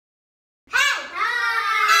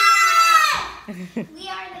We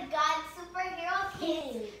are the God Superhero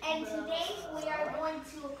Kids, and today we are going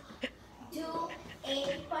to do a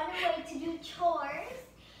fun way to do chores.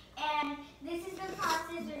 And this is the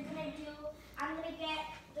process we're gonna do. I'm gonna get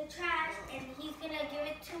the trash, and he's gonna give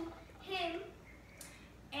it to him,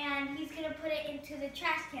 and he's gonna put it into the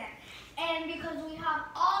trash can. And because we have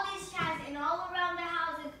all these trash and all around the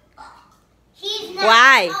house, he's not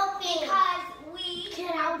Why? helping because we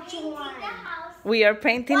are painting the house. We are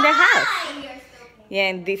painting the house. Yeah,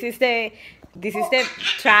 and this is the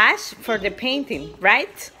trash for the painting,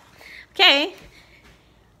 right? Okay.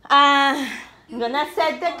 I'm gonna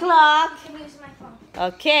set the clock. Can use my phone.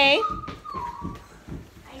 Okay.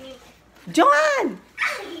 I need Joan!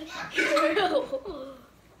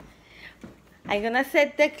 I'm gonna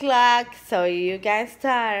set the clock so you can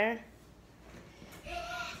start.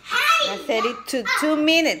 I set it to 2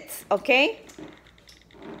 minutes, okay?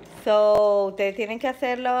 So, ustedes tienen que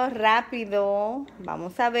hacerlo rápido.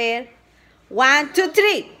 Vamos a ver. 1, 2,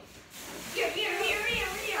 3.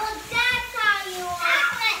 Oh, that's how you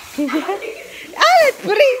want it. Alex,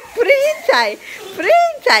 put inside. Put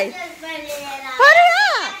inside. Just put it up. Hurry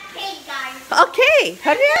up. Hey, guys. Okay,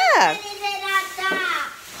 hurry up. Put it at the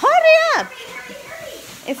Hurry up. Hurry.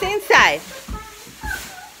 It's inside.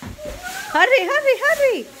 Hurry.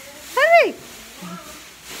 Hurry.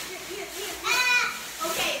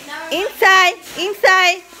 Okay, now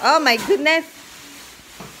Inside. Oh my goodness.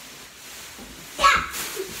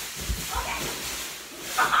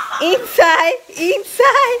 Inside.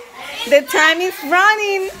 The time is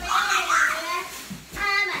running.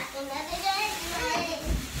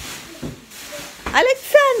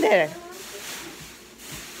 Alexander.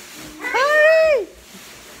 Hurry.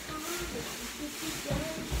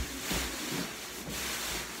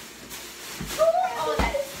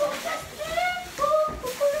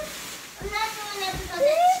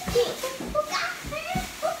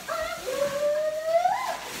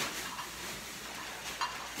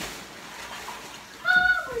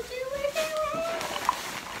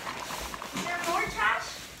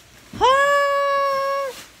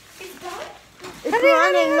 It's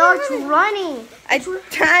running. No, it's running.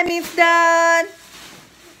 Time is done.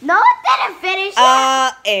 No, it didn't finish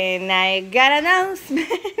yet. And I got an announcement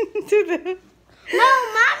to do. No,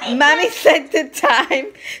 Mommy. Mommy set the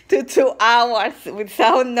time to 2 hours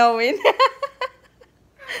without knowing.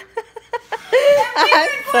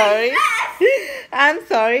 I'm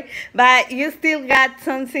sorry, but you still got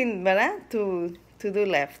something, ¿verdad? To do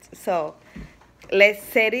left. So let's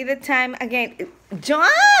set it the time again.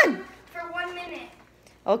 John. For 1 minute.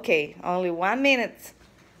 Okay, only 1 minute.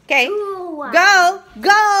 Okay, 2 hours.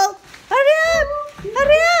 go. Hurry up. Ew, I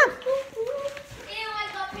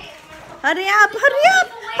got paint. Hurry up. Hurry.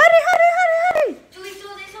 Do we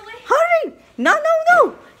throw this away? Hurry. No.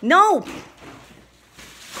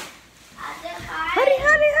 Hurry.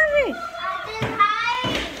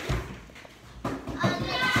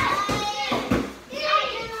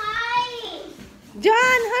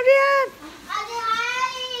 John, hurry up.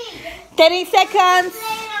 30 seconds.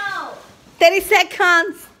 30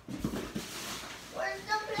 seconds.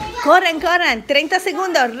 Corran. 30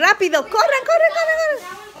 segundos. Rápido. Corran.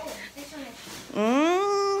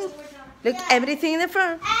 Look, everything in the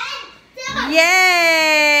front.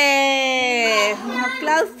 Yes. Un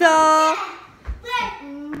aplauso.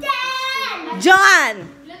 John.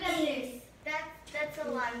 Look at this. That's a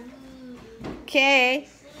lot. Okay.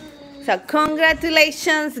 So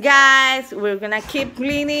congratulations, guys. We're gonna keep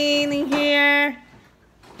cleaning in here.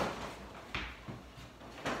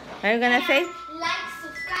 What are you gonna say? Like,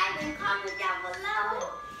 subscribe, and comment down below.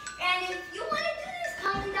 And if you want to do this,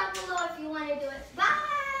 comment down below if you want to do it. Bye.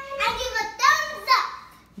 And give a thumbs up.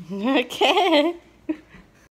 Okay.